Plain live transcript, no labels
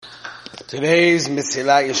Today's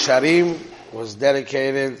Mesilat Yesharim was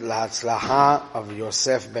dedicated L'Hatzlaha of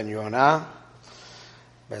Yosef ben Yonah.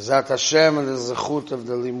 Bezat Hashem and the Zechut of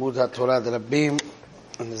the Limud HaTorah Rabim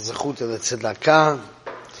and the Zechut of the Tzedakah.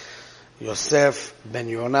 Yosef ben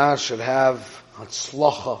Yonah should have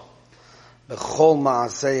Hatzlacha B'chol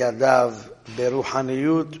Ma'aseh Yadav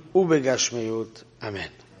Beruhaniyut Ubegashmiyut. Amen.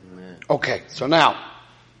 Okay, so now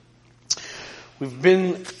we've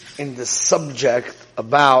been in the subject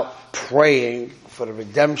about praying for the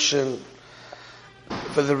redemption,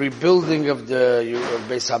 for the rebuilding of the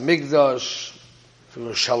Bet Hamikdash, for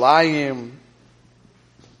Yerushalayim.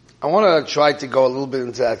 I want to try to go a little bit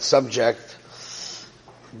into that subject,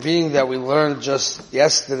 being that we learned just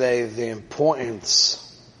yesterday the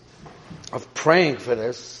importance of praying for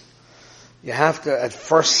this. You have to, at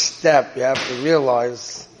first step, you have to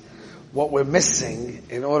realize what we're missing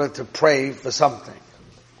in order to pray for something.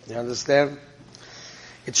 You understand?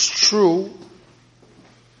 It's true,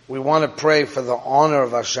 we want to pray for the honor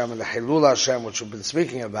of Hashem and the Hilul Hashem, which we've been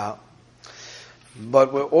speaking about,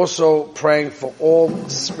 but we're also praying for all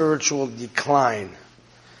spiritual decline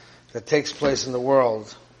that takes place in the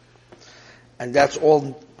world, and that's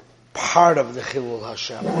all part of the Hilul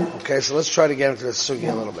Hashem. Okay, so let's try to get into the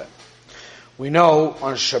sugya a little bit. We know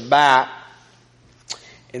on Shabbat,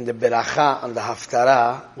 in the Beracha, on the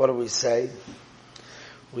Haftarah, what do we say?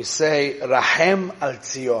 We say, Rahem al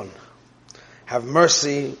Tzion. Have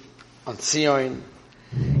mercy on Tzion.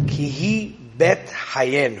 Kihi Bet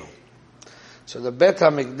Hayenu. So the Bet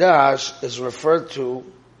Hamikdash is referred to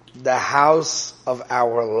the house of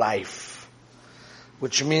our life.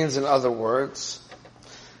 Which means, in other words,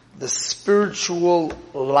 the spiritual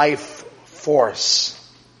life force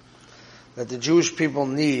that the Jewish people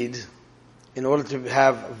need in order to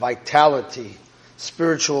have vitality,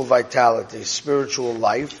 spiritual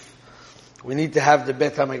life, we need to have the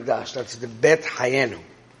Bet Hamikdash. That's the Bet Hayenu.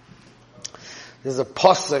 There's a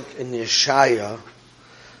pasuk in Yeshaya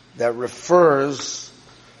that refers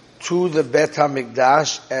to the Bet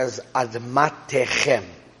Hamikdash as Admat Techem,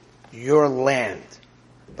 your land.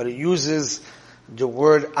 But it uses the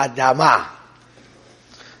word Adama,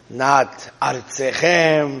 not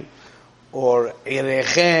Artzechem or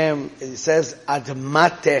Irechem. It says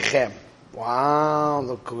Admat Techem. Wow,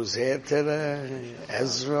 look who's here today.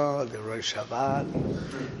 Ezra, the Rosh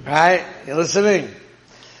Shabbat. Right? You're listening?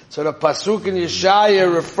 So the Pasuk in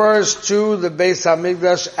Yeshaya refers to the Beis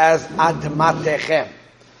Hamikdash as Admat Techem.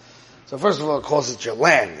 So first of all, it calls it your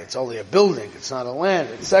land. It's only a building. It's not a land.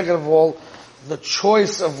 And second of all, the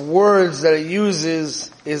choice of words that it uses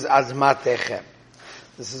is Admat Techem.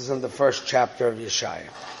 This is in the first chapter of Yeshaya.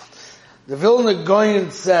 The Vilna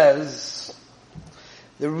Gaon says,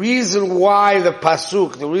 the reason why the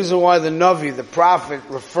Pasuk, the reason why the Navi, the prophet,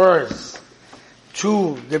 refers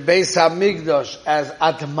to the Beis Hamikdash as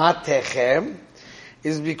Admat Techem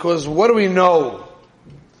is because what do we know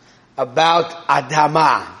about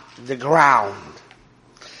Adama, the ground?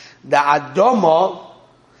 The Adama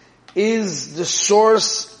is the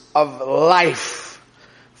source of life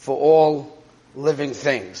for all living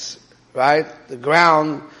things, right? The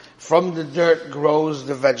ground, from the dirt grows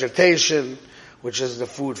the vegetation, which is the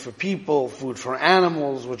food for people, food for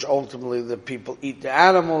animals, which ultimately the people eat the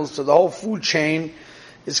animals. So the whole food chain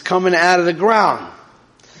is coming out of the ground.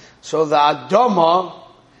 So the Adama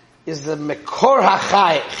is the Mekor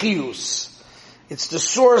HaChiyus. It's the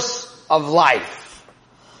source of life.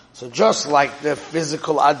 So just like the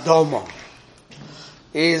physical Adama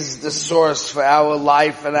is the source for our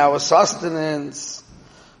life and our sustenance,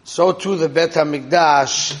 so too the Bet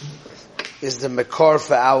HaMikdash is the Mekor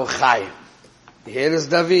for our Chayim. Here is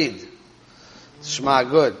David. Shema,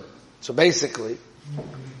 good. So basically,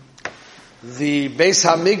 the Beis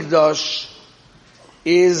Hamikdash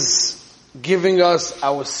is giving us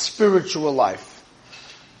our spiritual life.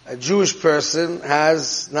 A Jewish person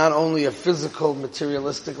has not only a physical,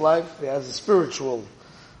 materialistic life, he has a spiritual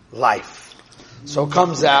life. So it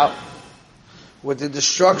comes out, with the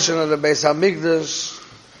destruction of the Beis Hamikdash,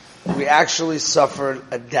 we actually suffered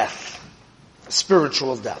a death, a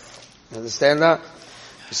spiritual death. Understand that?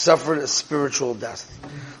 We suffered a spiritual death.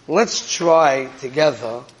 Let's try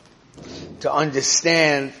together to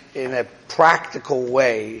understand in a practical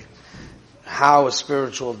way how a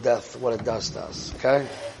spiritual death, what it does to us. Okay?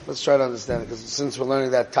 Let's try to understand it, because since we're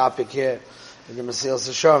learning that topic here in the Mesilas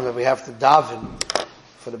Yesharim, that we have to daven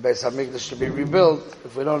for the Beis Hamikdash to be rebuilt.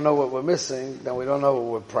 If we don't know what we're missing, then we don't know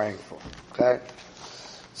what we're praying for. Okay?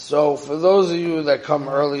 So, for those of you that come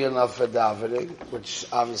early enough for davening, which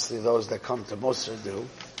obviously those that come to Musar do,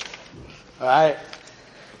 alright?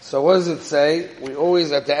 So what does it say? We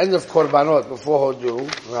always, at the end of Korbanot, before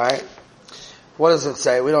Hodu, right? What does it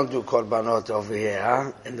say? We don't do korbanot over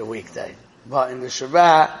here, in the weekday. But in the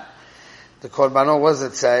Shabbat, the korbanot, what does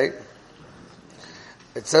it say?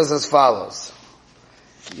 It says as follows.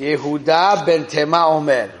 Yehuda ben Tema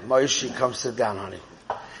Omer. Moishi, come sit down, honey.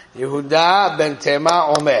 Yehuda ben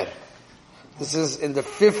Tema Omer. This is in the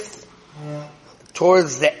fifth,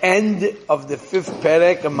 towards the end of the fifth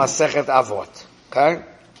perek of Masechet Avot. Okay?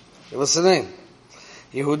 You listening?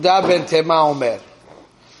 Yehuda ben Tema Omer.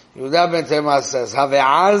 Yehuda ben Tema says,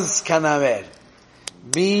 Have'az kanamer.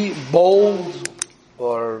 Be bold,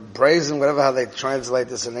 or brazen, whatever how they translate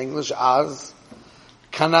this in English, az,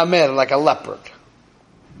 kanamer, like a leopard.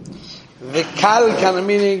 Vikal kana,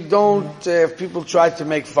 meaning don't, if people try to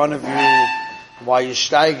make fun of you while you're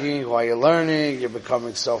steiging, while you're learning, you're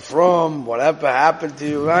becoming so frum, whatever happened to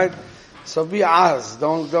you, right? So be az,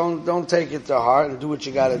 don't take it to heart and do what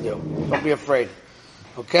you gotta do. Don't be afraid.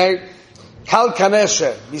 Okay? Kal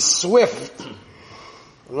kanesha, be swift,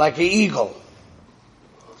 like an eagle.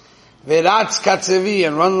 Veratz katzevi,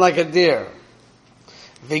 and run like a deer.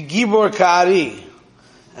 Vegibor ka'ari,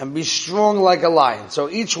 and be strong like a lion. So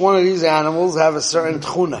each one of these animals have a certain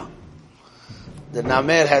tchuna. The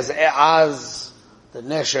namer has az, the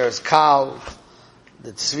nesher is kal,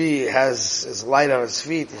 the tzvi is light on his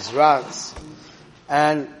feet, his ratz,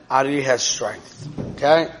 and ari has strength.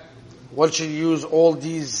 Okay? What should you use all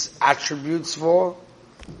these attributes for?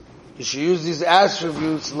 You should use these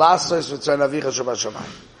attributes, lasos v'tzon avicha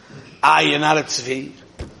shabbat. You're not a tzvi,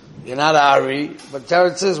 you're not a ari, but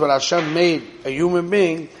Teretz says when Hashem made a human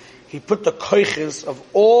being, He put the koiches of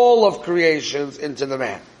all of creations into the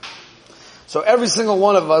man. So every single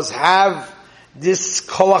one of us have this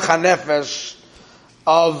koach hanefesh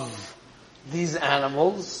of these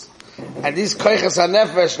animals, and these koiches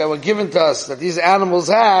hanefesh that were given to us, that these animals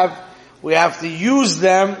have, we have to use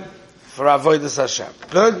them for avodas Hashem.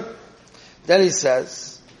 Good? Then he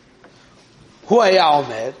says, Hu haya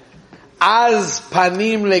omer, az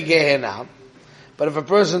panim legehenam. But if a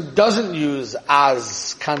person doesn't use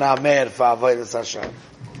az kanamer for avodas Hashem,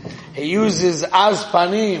 he uses az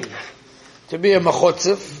panim to be a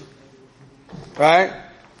mechotzif, right?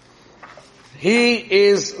 He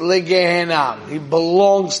is legehenam. He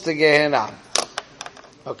belongs to Gehenam.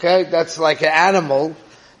 Okay? That's like an animal.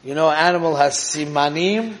 You know, an animal has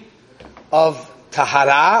simanim of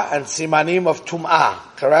tahara and simanim of tum'ah,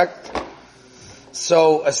 correct?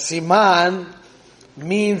 So a siman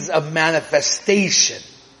means a manifestation.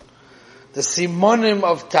 The simanim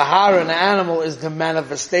of tahara in an animal is the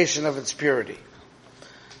manifestation of its purity.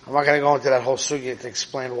 I'm not going to go into that whole sugya to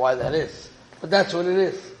explain why that is, but that's what it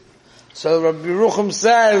is. So Rabbi Yerucham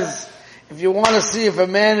says, if you want to see if a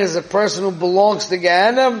man is a person who belongs to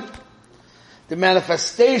Gehenna, the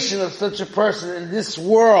manifestation of such a person in this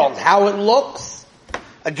world, how it looks,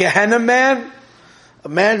 a Gehenna man, a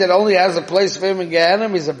man that only has a place for him in Gehenna,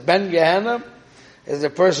 he's a Ben Gehenna, is a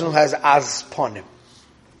person who has Az Ponim.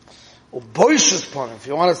 Or Boishas Ponim. If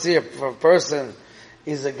you want to see if a person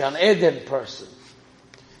is a Gan Eden person,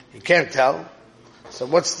 you can't tell. So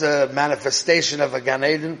what's the manifestation of a Gan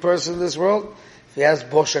Eden person in this world? If he has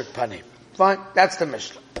Boshet Panim. Fine, that's the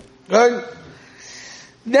Mishnah. Good?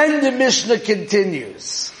 Then the Mishnah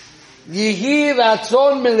continues. Yehi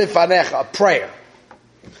ratzon milifanecha, a prayer.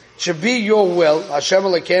 Should be your will, Hashem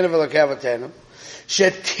Elokeinu v'Elokei Avotenu,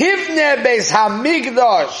 shetivne Bet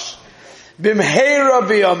Hamikdash b'mheira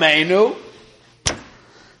b'yomeinu,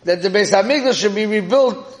 that the Bet Hamikdash should be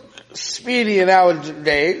rebuilt speedy in our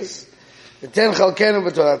days. That's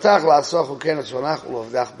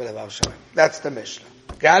the Mishnah.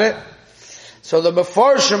 Got it? So the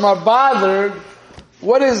Mefarshim are bothered.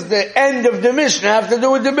 What is the end of the Mishnah have to do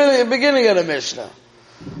with the beginning of the Mishnah?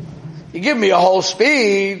 You give me a whole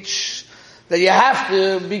speech that you have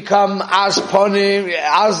to become as ponim,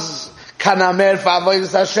 as kanamer for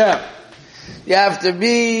avodas Hashem. You have to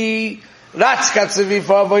be ratz katzevi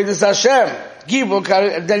for avodas Hashem.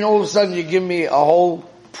 And then all of a sudden you give me a whole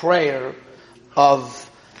prayer of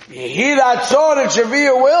Yehiratzon, it should be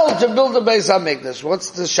your will to build the Beis Hamikdash.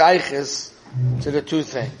 What's the shaykhis to the two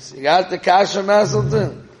things? You got the Kasha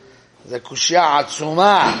Maselton, the Kushya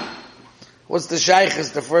Atzuma. What's the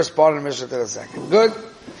shaykhis, the first part of the Mishnah to the second? Good?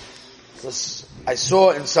 I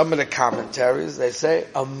saw in some of the commentaries, they say,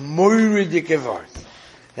 a Moiridik Evart.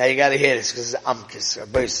 Now you gotta hear this, because it's Amkis, a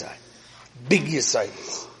Beis big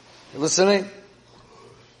Yisaitis. You listening?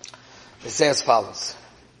 They say as follows.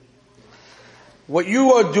 What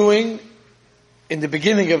you are doing in the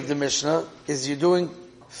beginning of the Mishnah is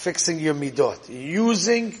fixing your midot. You're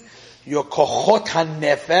using your kochot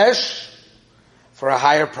hanefesh for a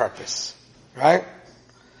higher purpose. Right?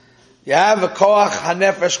 You have a koach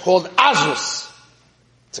hanefesh called azus.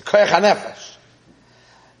 It's a koyach hanefesh.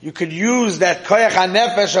 You could use that koyach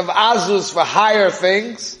hanefesh of azus for higher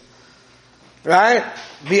things, right?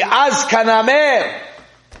 Bi'az kanamer,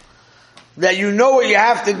 that you know what you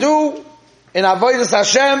have to do in avodas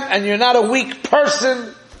Hashem, and you're not a weak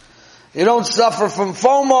person. You don't suffer from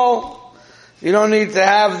FOMO. You don't need to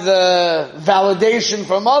have the validation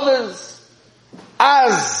from others.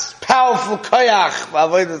 As powerful koyach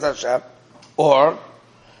b'avodas Hashem. Or,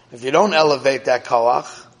 if you don't elevate that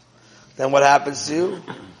koyach, then what happens to you?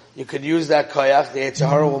 You could use that koyach, the Yetzer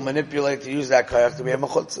Hara will manipulate to use that koyach to be a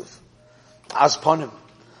mechutzev. As ponim.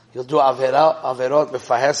 You'll do averot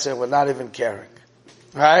b'faheser with not even caring.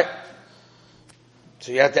 Right?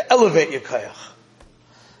 So you have to elevate your koyach.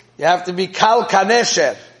 You have to be kal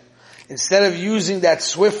kanesher. Instead of using that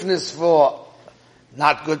swiftness for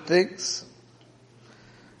not good things,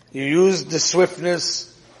 you use the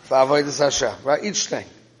swiftness for avodas Hashem. Right? Each thing.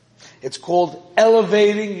 It's called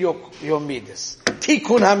elevating your midas.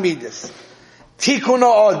 Tikkun hamidas. Tikkun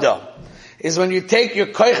ha'odam is when you take your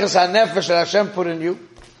koyches hanefesh that Hashem put in you,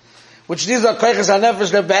 which these are koyches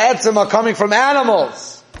hanefesh that be'etzem are coming from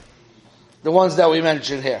animals, the ones that we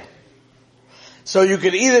mentioned here. So you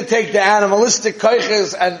could either take the animalistic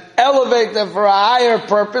koyches and elevate them for a higher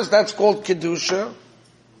purpose, that's called kedusha,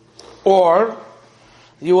 or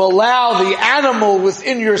you allow the animal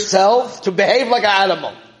within yourself to behave like an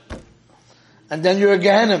animal. And then you're a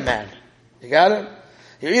Gehenna man. You got it?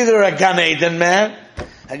 You're either a Gan Eden man.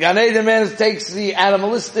 A Gan Eden man takes the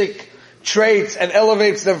animalistic traits and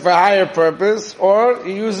elevates them for a higher purpose, or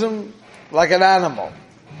you use them like an animal.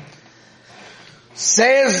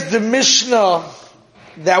 Says the Mishnah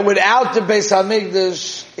that without the Beis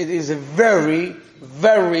Hamikdash, it is very,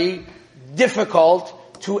 very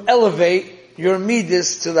difficult to elevate your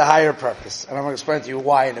midas to the higher purpose. And I'm going to explain to you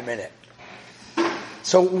why in a minute.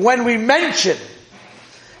 So when we mention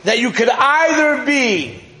that you could either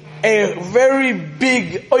be a very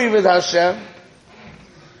big Oved Hashem,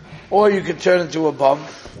 or you could turn into a bum.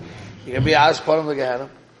 You can be Asparim L'Gehenna.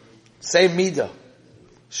 Same midah.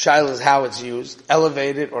 Shaila is how it's used.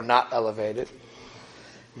 Elevated or not elevated.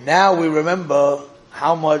 Now we remember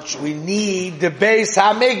how much we need the Beis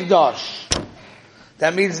Hamikdash.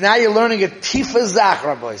 That means now you're learning a tifazach,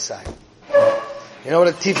 Rabbi Isai. You know what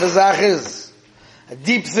a tifazach is? A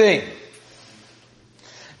deep thing.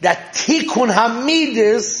 That tikkun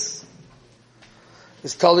hamidis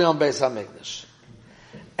is totally on Beis Hamikdash.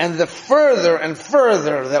 And the further and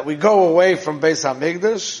further that we go away from Beis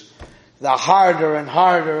Hamikdash, the harder and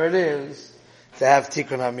harder it is to have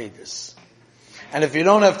tikkun hamidis. And if you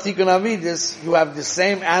don't have tikkun hamidis, you have the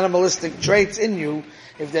same animalistic traits in you.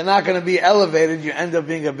 If they're not going to be elevated, you end up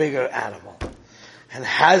being a bigger animal. And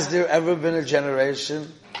has there ever been a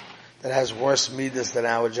generation that has worse midas than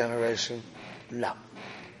our generation? No.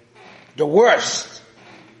 The worst.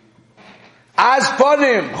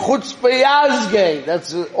 Azpanim, chutzpah yazgei,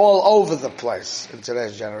 that's all over the place in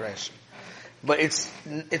today's generation. But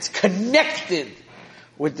it's connected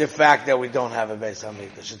with the fact that we don't have a Beis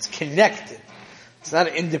Hamikdash. It's connected. It's not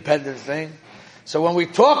an independent thing. So when we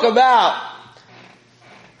talk about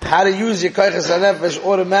how to use your koyches hanefesh,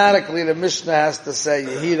 automatically the Mishnah has to say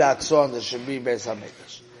Yehi Ratzon, there should be Beis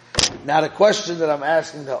Hamikdash. Now the question that I'm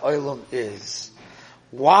asking the Olam is,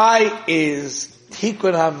 why is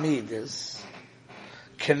Tikkun HaMidas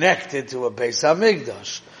connected to a Beis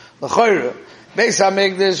Hamikdash? L'chayra, Beis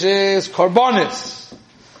Hamikdash is Korbanis.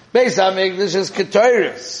 Beis Hamikdash is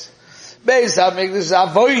Ketores. Beis Hamikdash is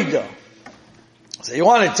Avoida. So you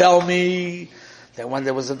want to tell me that when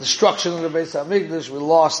there was a destruction of the Beis Hamikdash, we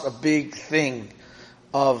lost a big thing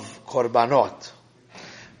of Korbanot.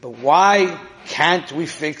 But why can't we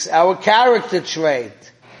fix our character trait?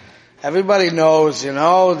 Everybody knows,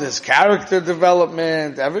 there's character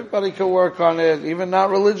development. Everybody can work on it. Even not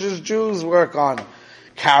religious Jews work on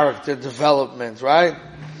character development, right?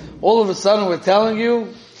 All of a sudden we're telling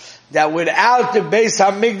you that without the Beis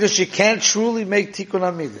Hamikdash you can't truly make Tikkun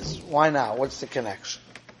HaMidas. Why not? What's the connection?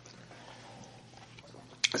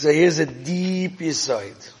 So here's a deep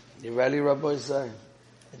yesod. You ready, Rabbi Isai?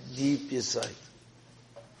 A deep yesod.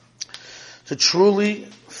 To truly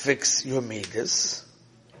fix your midas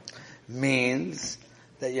means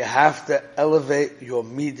that you have to elevate your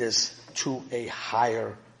midas to a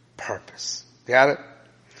higher purpose. Got it?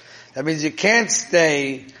 That means you can't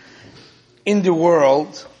stay in the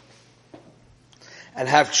world and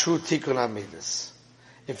have true tikkun hamidus.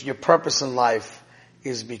 If your purpose in life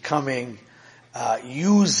is becoming,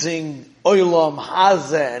 using olam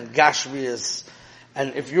hazeh and gashmias,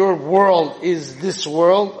 and if your world is this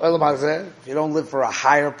world, olam hazeh, if you don't live for a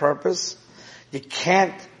higher purpose, you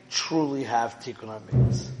can't truly have tikkun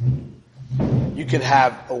amidas. You can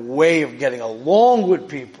have a way of getting along with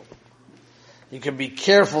people. You can be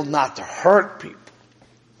careful not to hurt people.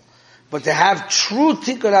 But to have true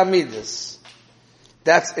tikkun amidas,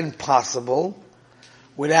 that's impossible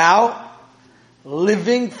without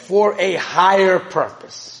living for a higher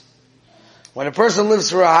purpose. When a person lives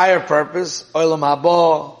for a higher purpose, olam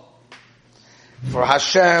haba, for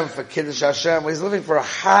Hashem, for Kiddush Hashem, when he's living for a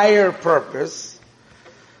higher purpose,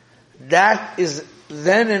 that is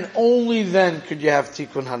then and only then could you have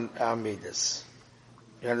tikkun amidas.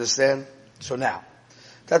 You understand? So now,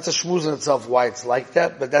 that's a shmooze in itself why it's like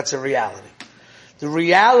that, but that's a reality. The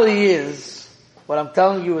reality is, what I'm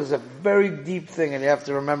telling you is a very deep thing and you have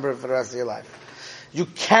to remember it for the rest of your life. You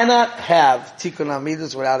cannot have tikkun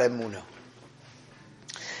amidas without emunah.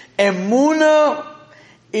 Emunah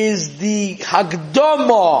is the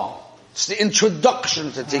hagdama, it's the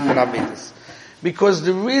introduction to tikkun amidas. Because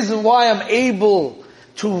the reason why I'm able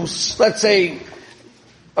to, let's say,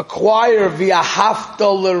 acquire via hafta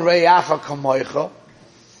l'reyacha kamoicha,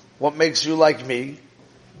 what makes you like me?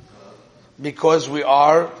 Because we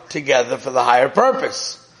are together for the higher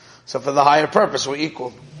purpose. So for the higher purpose, we're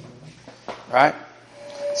equal. Right?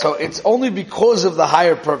 So it's only because of the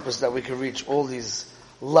higher purpose that we can reach all these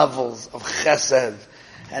levels of chesed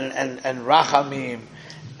and rachamim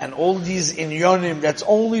and all these inyonim. That's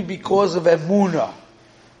only because of emunah.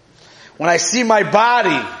 When I see my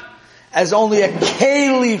body as only a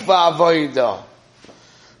keli for avodah,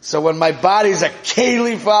 so when my body is a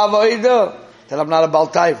keli for avodah, then I'm not a Baal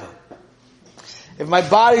Taiva. If my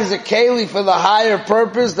body is a keli for the higher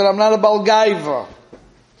purpose, then I'm not a Baal Gaiva.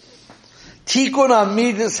 Tikkun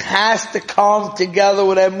amidas has to come together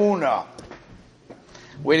with emunah.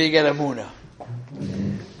 Where do you get emunah?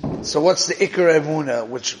 So what's the ikar emunah,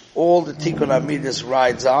 which all the tikkun amidas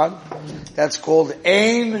rides on? That's called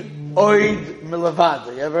ein oid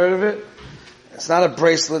milavada. You ever heard of it? It's not a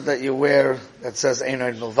bracelet that you wear that says ein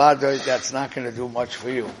oid milavada. That's not going to do much for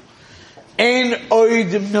you. Ein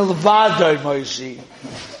oid milavada, Moshe,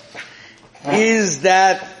 is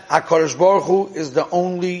that HaKadosh Baruch Hu is the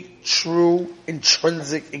only true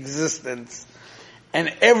intrinsic existence,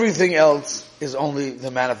 and everything else is only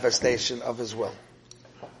the manifestation of His will.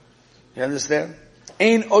 You understand?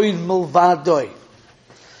 Ein oid milvadoi.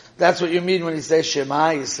 That's what you mean when you say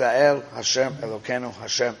Shema Yisrael, Hashem Elokeinu,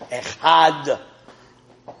 Hashem Echad.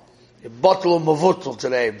 Batul Mavutul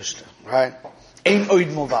today, Mr. Right? Ein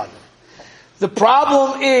oid milvadoi. The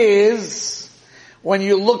problem is, when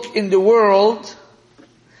you look in the world,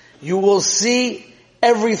 you will see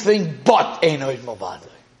everything but ein oid milvadoi.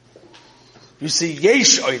 You see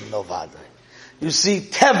yesh oid milvadoi. You see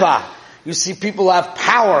teva. You see people have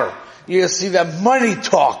power. You see that money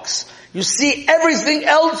talks. You see everything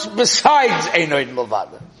else besides ein oid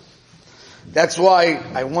milvadoi. That's why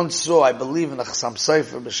I once saw, I believe in the Chassam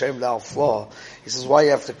Sofer, B'Shem Dal Flaw, he says, why you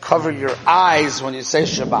have to cover your eyes when you say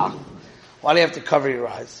Shema. Why do you have to cover your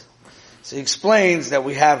eyes? So he explains that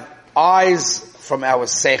we have eyes from our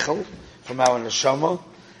seichel, from our neshama,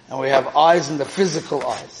 and we have eyes in the physical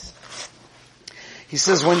eyes. He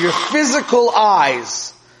says when your physical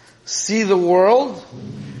eyes see the world,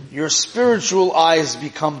 your spiritual eyes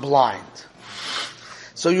become blind.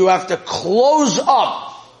 So you have to close up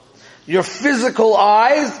your physical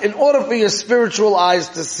eyes in order for your spiritual eyes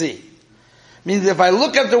to see. Means if I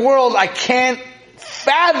look at the world, I can't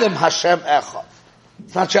fathom Hashem Echad.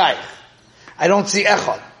 It's not shaykh. I don't see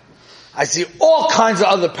Echad. I see all kinds of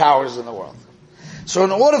other powers in the world. So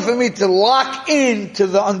in order for me to lock in to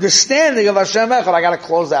the understanding of Hashem Echad, I gotta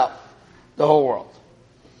close out the whole world.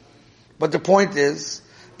 But the point is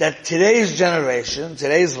that today's generation,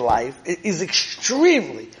 today's life, it is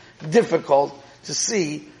extremely difficult to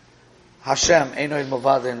see Hashem Ein Oid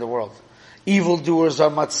Milvada in the world. Evildoers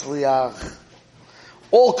are matzliach.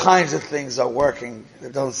 All kinds of things are working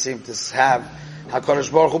that don't seem to have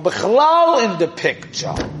HaKadosh Baruch Hu B'chalal in the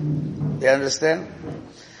picture. You understand?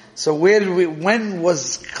 So when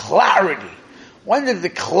was clarity? When did the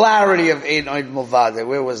clarity of Ein Oid Milvada,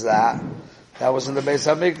 where was that? That was in the Bet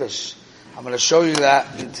Hamikdash. I'm going to show you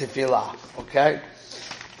that in Tefillah, okay?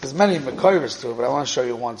 There's many Mekoyres to it, but I want to show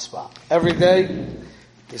you one spot. Every day,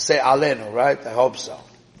 you say Aleinu, right? I hope so.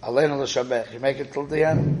 Aleinu l'shabech. You make it till the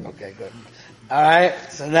end? Okay, good. Alright?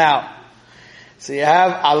 So you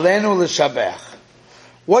have Aleinu l'shabech.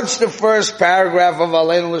 What's the first paragraph of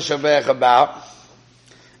Aleinu l'shabech about?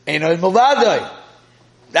 Ein Oid Milvadoi.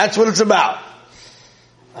 That's what it's about.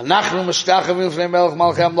 אנחנו משתחווים לפני מלך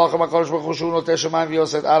מלכי המלוכים הקדוש ברוך הוא שהוא נוטה שמיים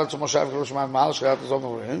ויוסד ארץ ומושב כאילו שמיים מעל שחיית הזום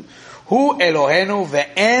ומורים הוא אלוהינו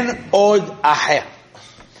ואין עוד אחר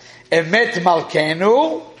אמת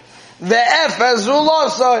מלכנו Ve'efes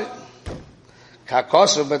ulosoi.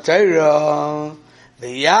 Kakosu b'teira.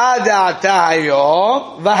 V'yada'ata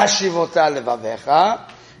hayom. V'hashivota levavecha.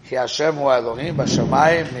 Ki Hashem hu Elohim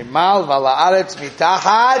b'shamayim mimal v'la'aretz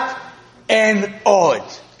mitachat en od.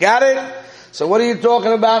 Got it? So what are you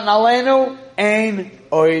talking about in Aleinu? En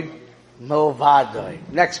od milvadoi.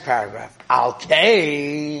 Next paragraph.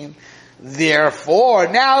 Al-kain. Therefore,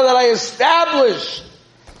 now that I established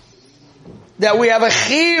that we have a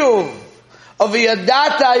chiyuv of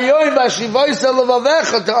yadata ayoim b'shivoisa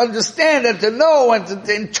levavecha, to understand and to know and to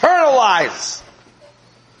internalize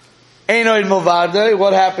ein od milvadoi,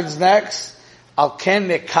 what happens next? Al-ken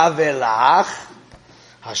nekavelach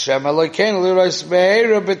Hashem Elokeinu liros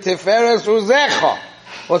be'era b'tiferes uzecha.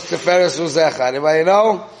 What's tiferes uzecha? Anybody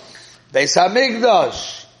know? Beis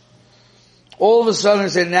Hamikdash. All of a sudden,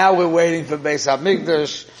 say, now we're waiting for Beis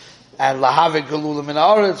Hamikdash and lahavik geula min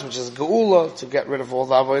haaretz, which is geula, to get rid of all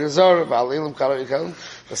the avodah zarah, v'alilim karo yikalim,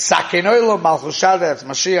 v'sakein olam, malchus shada, that's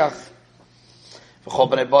Mashiach,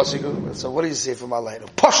 v'chol b'nei bosigu. So what do you see from Aleinu?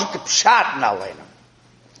 Poshet pshat in Aleinu.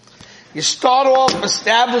 You start off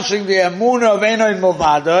establishing the emunah of ein od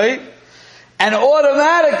milvadoi, and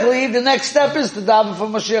automatically the next step is to daven for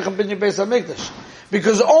Mashiach and binyan Beis Hamikdash.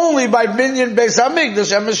 Because only by binyan Beis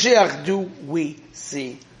Hamikdash and Mashiach do we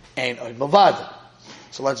see ein od milvadoi.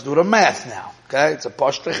 So let's do the math now. Okay, it's a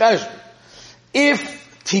pashto cheshbon.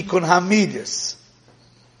 If tikkun hamidus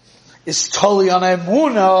is totally on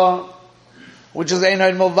emunah, which is ein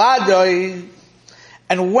od milvadoi,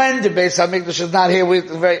 and when the Beis Hamikdash is not here,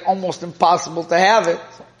 it's very almost impossible to have it.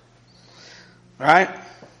 Right?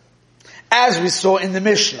 As we saw in the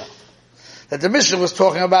Mishnah. That the Mishnah was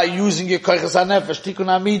talking about using your koiches hanefesh, tikkun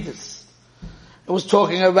hamidus. It was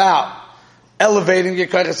talking about elevating your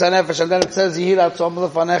koiches hanefesh, and then it says, Yihir atzom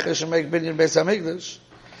lefanecha shemek binyan Beis Hamikdash.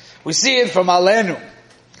 We see it from Aleinu.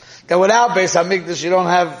 That without Beis Hamikdash you don't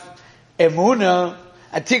have emunah,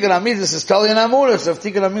 and tikkun hamidus is totally an emunah. So if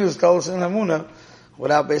tikkun hamidus is totally an emunah,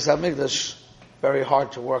 without Beis Hamikdash, very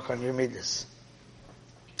hard to work on your midas.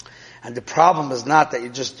 And the problem is not that you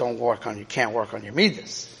just don't work on, you can't work on your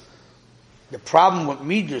midas. The problem with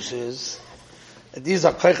midas is that these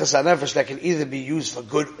are koiches hanefesh that can either be used for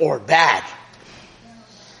good or bad.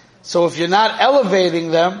 So if you're not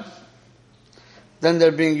elevating them, then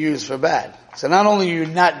they're being used for bad. So not only are you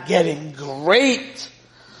not getting great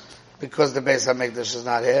because the Beis Hamikdash is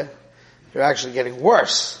not here, you're actually getting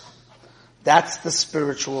worse. That's the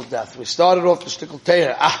spiritual death. We started off the shtickle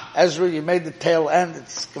Torah. Ezra, you made the tail end.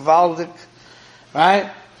 It's gewaldig.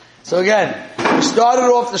 Right? So again, we started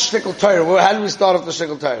off the shtickle Torah. How did we start off the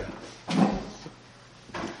shtickle Torah?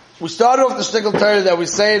 We started off the shtickle Torah that we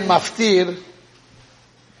say in Maftir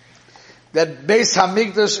that Beis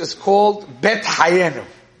Hamikdash is called Bet Hayenu,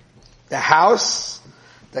 the house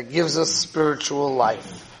that gives us spiritual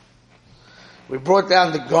life. We brought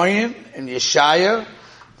down the Goyin in Yeshaya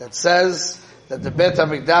that says that the Bet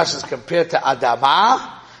Hamikdash is compared to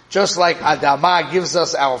Adamah. Just like Adamah gives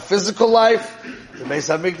us our physical life, the Beis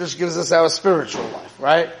Hamikdash gives us our spiritual life,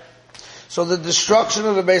 right? So the destruction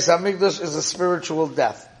of the Beis Hamikdash is a spiritual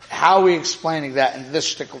death. How are we explaining that in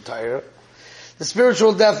this shtickle Torah? The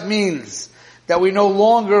spiritual death means that we no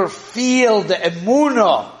longer feel the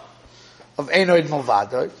emunah of ein od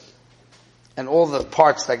milvadoi and all the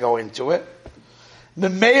parts that go into it. The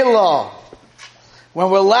Mela, when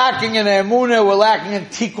we're lacking in emunah, we're lacking in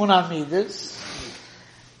tikkun hamidus.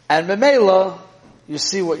 And Memela, you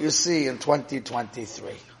see what you see in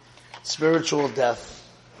 2023. Spiritual death,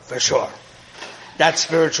 for sure. That's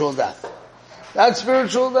spiritual death. That's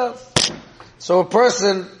spiritual death. So a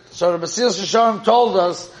person, so the Mesilas Yesharim told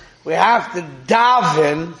us, we have to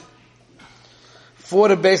daven for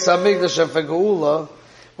the Beis Hamikdash and for Geula.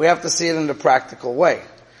 We have to see it in a practical way.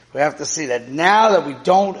 We have to see that now that we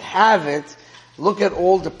don't have it, look at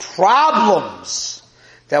all the problems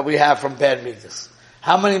that we have from bad midas.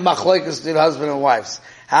 How many machlokes did husband and wives?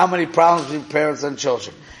 How many problems between parents and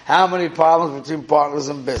children? How many problems between partners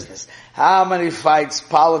in business? How many fights,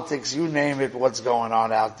 politics, you name it, what's going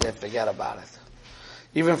on out there, forget about it.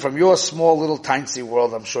 Even from your small little tiny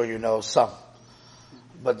world, I'm sure you know some.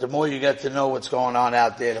 But the more you get to know what's going on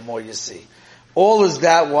out there, the more you see. All is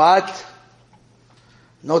that what?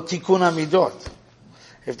 No tikkun hamidot.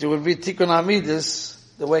 If there would be tikkun hamidus,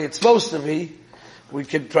 the way it's supposed to be, we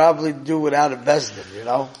could probably do without a bezdin, you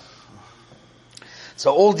know?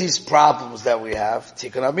 So all these problems that we have,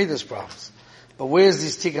 tikkun hamidus problems. But where's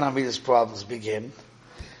these tikkun hamidus problems begin?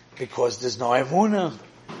 Because there's no emunah.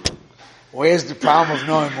 Where's the problem of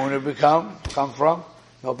no emunah come from?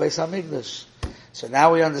 No Beis Hamikdash. So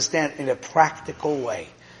now we understand in a practical way.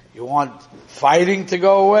 You want fighting to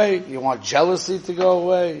go away. You want jealousy to go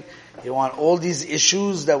away. You want all these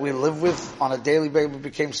issues that we live with on a daily basis. We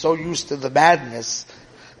became so used to the madness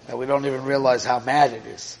that we don't even realize how mad it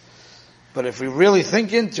is. But if we really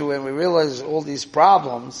think into it and we realize all these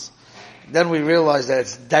problems, then we realize that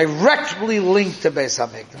it's directly linked to Bet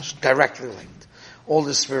Hamikdash. Directly linked. All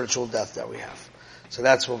the spiritual death that we have. So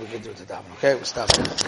that's what we can do to daven. Okay, we'll stop there.